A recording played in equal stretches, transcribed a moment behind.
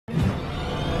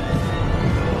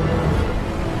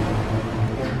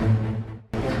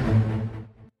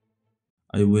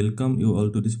I welcome you all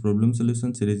to this problem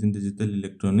solution series in digital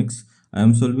electronics. I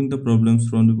am solving the problems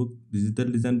from the book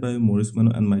Digital Design by Maurice Mano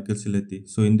and Michael Siletti.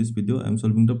 So in this video, I am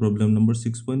solving the problem number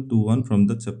 6.21 from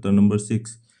the chapter number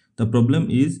 6. The problem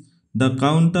is the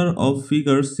counter of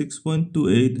figure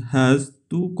 6.28 has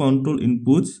two control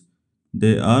inputs.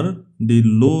 They are the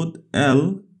load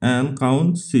L and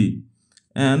count C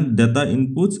and data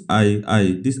inputs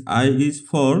I. This I is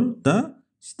for the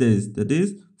stage, that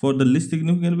is for the least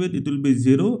significant bit it will be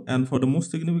 0 and for the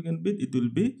most significant bit it will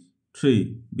be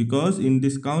 3, because in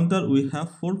this counter we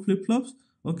have 4 flip-flops,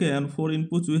 okay, and 4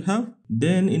 inputs we have.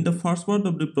 Then in the first part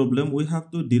of the problem we have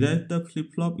to derive the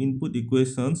flip-flop input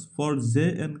equations for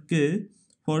J and K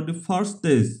for the first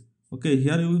stage. Okay,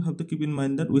 here you have to keep in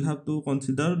mind that we have to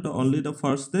consider only the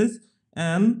first stage,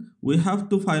 and we have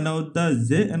to find out the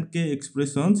J and K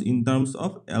expressions in terms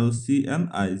of L, C and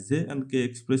I. J and K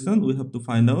expression we have to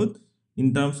find out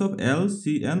in terms of L,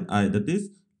 C and I, that is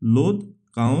load,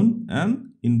 count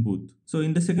and input. So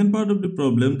in the second part of the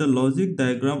problem, the logic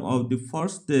diagram of the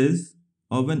first stage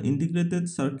of an integrated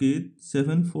circuit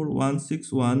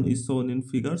 74161 is shown in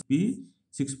figure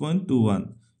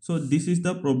P6.21. So this is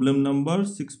the problem number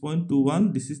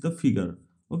 6.21. This is the figure.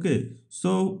 Okay,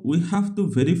 so we have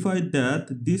to verify that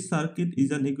this circuit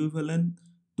is an equivalent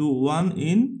to 1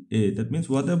 in A. That means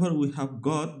whatever we have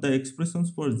got the expressions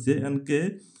for J and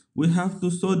K, we have to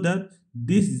show that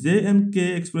this J and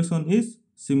K expression is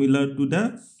similar to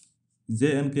the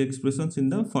J and K expressions in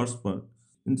the first part.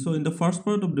 And so in the first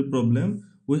part of the problem,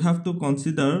 we have to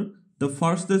consider the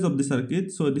first stage of the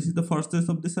circuit. So this is the first stage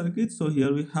of the circuit. So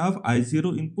here we have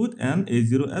I0 input and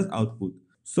A0 as output.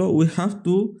 So we have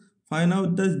to find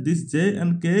out this J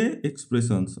and K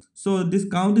expressions. So this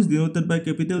count is denoted by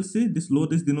capital C, this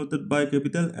load is denoted by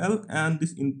capital L, and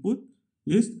this input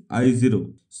is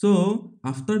I0. So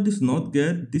after this NOT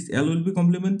gate, this L will be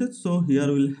complemented. So here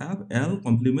we'll have L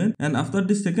complement, and after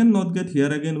this second NOT gate,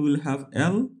 here again we'll have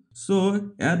L. So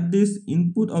at this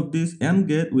input of this AND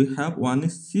gate, we have one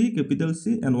is C, capital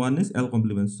C, and one is L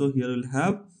complement. So here we'll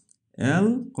have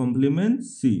L complement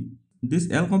C. This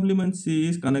L complement C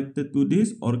is connected to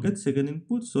this OR gate second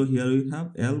input. So here we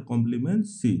have L complement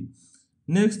C.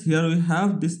 Next, here we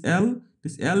have this L.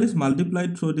 This L is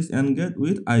multiplied through this AND gate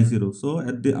with I0. So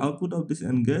at the output of this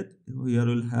AND gate, here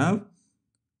we'll have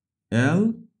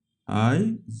L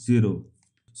I0.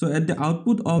 So at the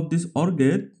output of this OR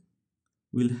gate,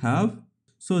 we'll have,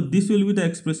 so this will be the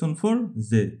expression for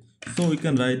J. So we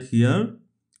can write here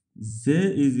J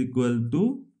is equal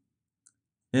to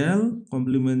L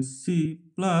complement C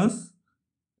plus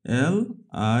L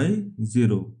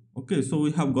I0. Okay, so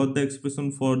we have got the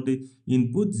expression for the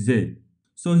input J.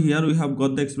 So here we have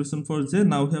got the expression for J.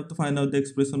 Now we have to find out the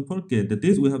expression for K. That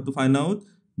is, we have to find out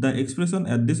the expression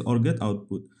at this OR gate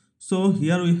output. So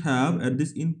here we have at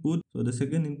this input, so the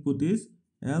second input is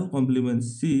L complement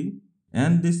C,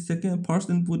 and this first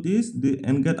input is the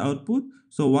AND gate output.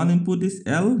 So one input is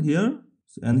L here,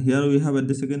 and here we have at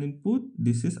the second input,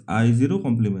 this is I0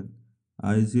 complement.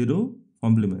 I0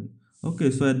 complement.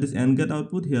 Okay, so at this AND gate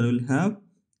output, here we'll have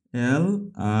L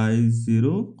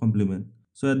I0 complement.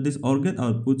 So at this OR gate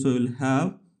output, so we'll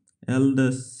have L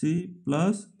the C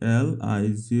plus L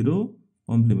I0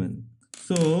 complement.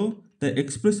 So the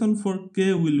expression for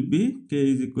K will be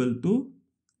K is equal to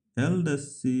L the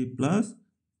C plus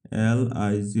L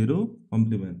I0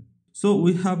 complement. So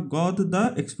we have got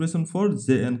the expression for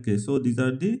J and K. So these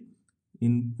are the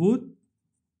input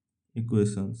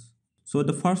equations. So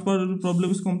the first part of the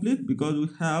problem is complete because we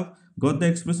have got the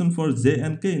expression for J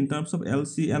and K in terms of L,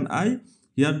 C and I.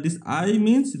 Here this I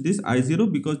means this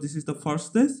I0 because this is the first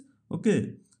stage.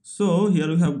 Okay, so here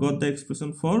we have got the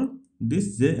expression for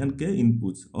this J and K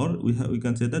inputs, or we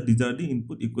can say that these are the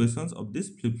input equations of this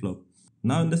flip-flop.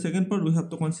 Now in the second part we have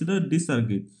to consider this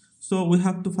circuit. So we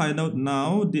have to find out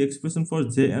now the expression for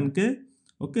J and K.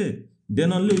 Okay,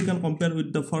 then only we can compare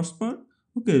with the first part.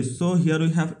 Okay, so here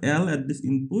we have L at this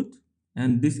input,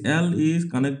 and this L is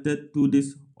connected to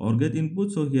this OR gate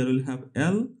input. So here we'll have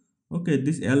L. Okay,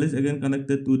 this L is again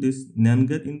connected to this NAND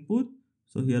gate input.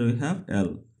 So here we have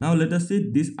L. Now let us see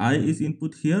this I is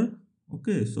input here.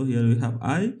 Okay, so here we have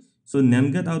I. So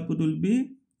NAND gate output will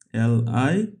be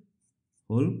Li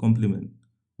whole complement.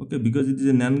 Okay, because it is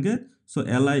a NAND gate, so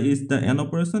Li is the AND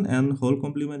operation and whole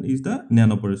complement is the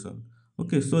NAND operation.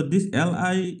 Okay, so this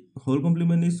Li whole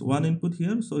complement is one input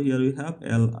here. So here we have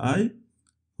Li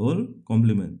whole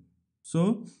complement.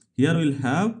 So here we'll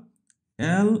have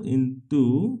L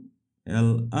into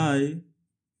Li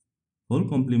whole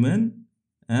complement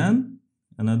and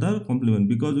another complement,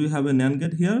 because we have a NAND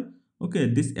gate here. Okay,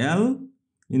 this L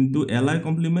into Li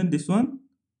complement, this one,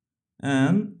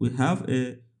 and we have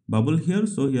a bubble here,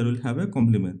 so here we'll have a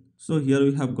complement. So here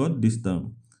we have got this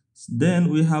term. Then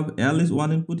we have L is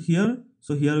one input here,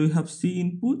 so here we have C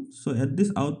input. So at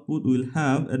this output we'll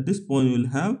have, at this point we'll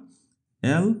have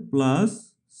L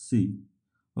plus C.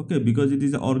 Okay, because it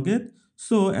is an OR gate.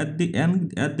 So at the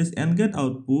end, at this AND gate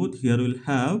output, here we'll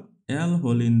have L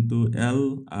whole into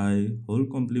Li whole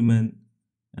complement,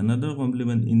 another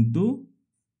complement into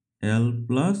L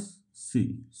plus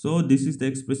C. So this is the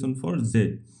expression for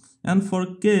Z. And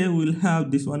for K, we'll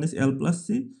have this one is L plus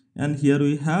C, and here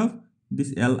we have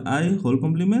this Li whole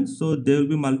complement. So they will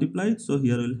be multiplied. So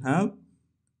here we'll have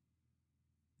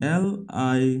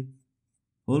Li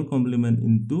whole complement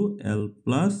into L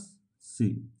plus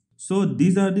C. So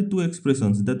these are the two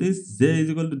expressions, that is J is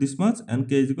equal to this much and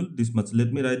K is equal to this much.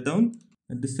 Let me write down.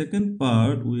 At the second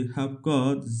part, we have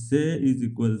got J is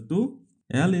equal to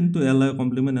L into Li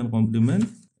complement and complement,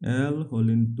 L whole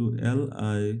into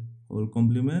Li whole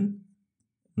complement,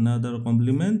 another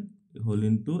complement whole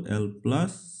into L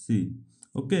plus C.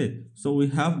 Okay, so we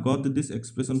have got this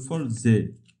expression for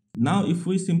J. Now if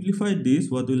we simplify this,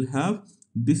 what we'll have,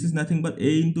 this is nothing but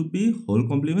A into B whole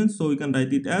complement, so we can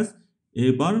write it as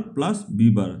A bar plus B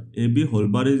bar. AB whole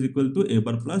bar is equal to A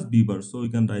bar plus B bar, so we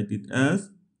can write it as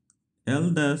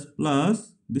L dash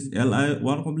plus this Li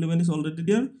one complement is already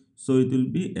there, so it will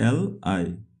be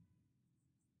Li,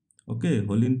 okay,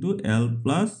 whole into L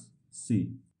plus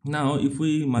C. Now if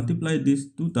we multiply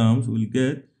these two terms, we'll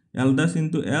get L dash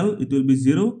into L, it will be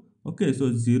 0. Okay,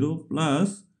 so 0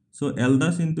 plus, so L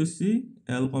dash into C,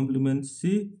 L complement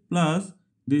C, plus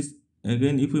this,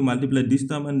 again if we multiply this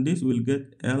term and this, we'll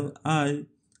get Li,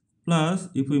 plus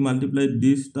if we multiply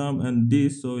this term and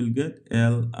this, so we'll get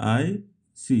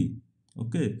Lic.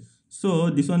 Okay, so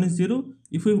this one is 0.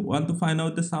 If we want to find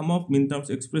out the sum of min terms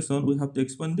expression, we have to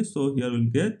expand this, so here we'll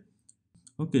get,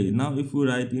 okay, now if we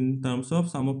write in terms of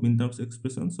sum of min terms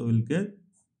expression, so we'll get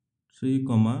 3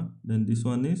 comma, then this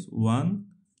one is 1,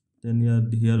 then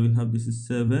here we have this is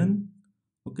 7,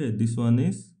 okay, this one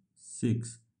is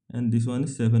 6, and this one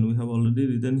is 7, we have already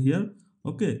written here.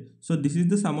 Okay, so this is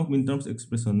the sum of min terms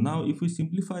expression. Now if we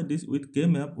simplify this with K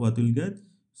map, what we'll get,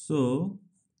 so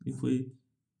if we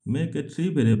make a 3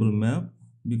 variable map,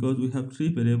 because we have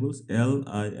 3 variables L,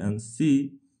 I and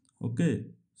C, okay,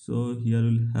 so here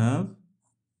we'll have,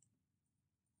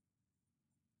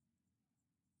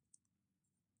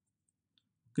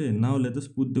 okay, now let us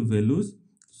put the values.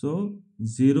 So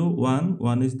 0 1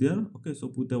 1 is there, okay, so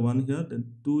put a 1 here, then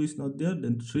 2 is not there,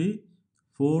 then 3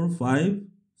 4 5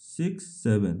 6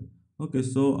 7, okay,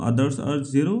 so others are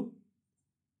 0.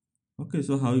 Okay,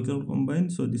 so how you can combine,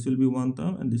 so this will be one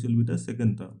term and this will be the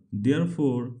second term,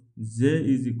 therefore J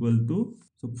is equal to,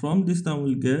 so from this term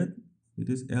we'll get, it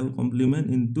is L complement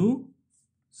into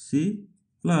C,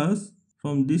 plus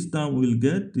from this term we'll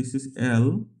get, this is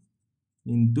L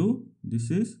into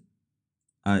this is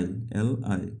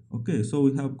Li. Okay, so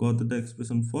we have got the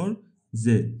expression for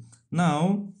J.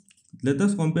 Now let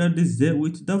us compare this J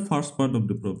with the first part of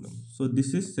the problem. So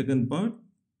this is second part,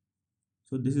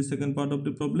 so this is second part of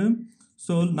the problem.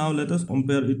 So now let us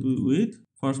compare it with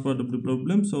first part of the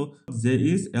problem. So J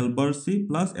is L bar C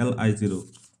plus Li0.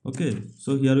 Okay,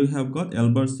 so here we have got L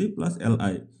bar C plus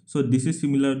Li. So this is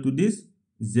similar to this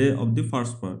J of the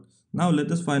first part. Now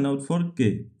let us find out for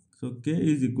K. So K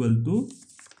is equal to,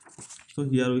 so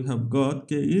here we have got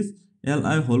K is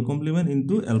Li whole complement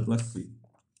into L plus C.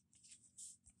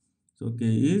 So K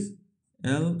is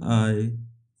Li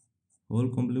whole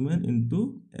complement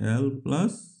into L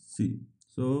plus C.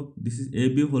 So this is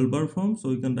AB whole bar form, so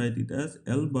we can write it as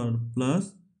L bar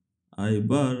plus I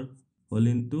bar whole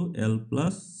into L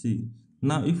plus C.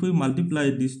 Now if we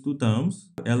multiply these two terms,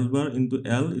 L bar into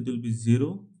L, it will be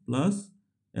 0, plus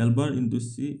L bar into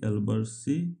C, L bar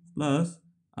C, plus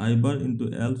I bar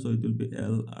into L, so it will be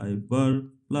L I bar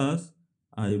plus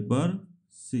I bar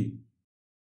C.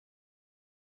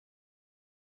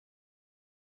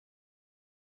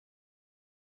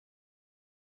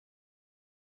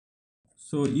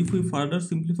 So if we further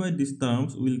simplify these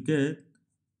terms, we'll get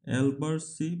L bar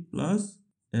C plus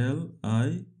L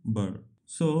I bar.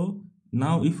 So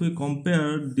now if we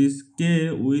compare this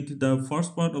K with the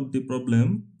first part of the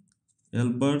problem, L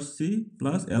bar C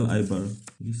plus Li bar.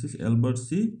 This is L bar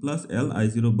C plus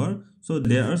Li0 bar. So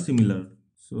they are similar.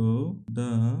 So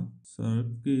the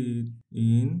circuit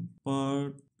in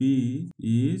part B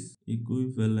is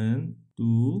equivalent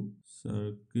to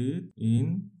circuit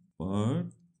in part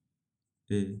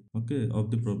A, okay, of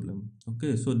the problem.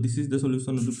 Okay, so this is the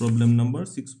solution of the problem number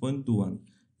 6.21.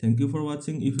 Thank you for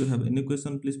watching. If you have any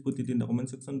question, please put it in the comment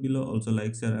section below. Also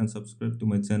like, share and subscribe to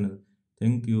my channel.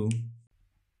 Thank you.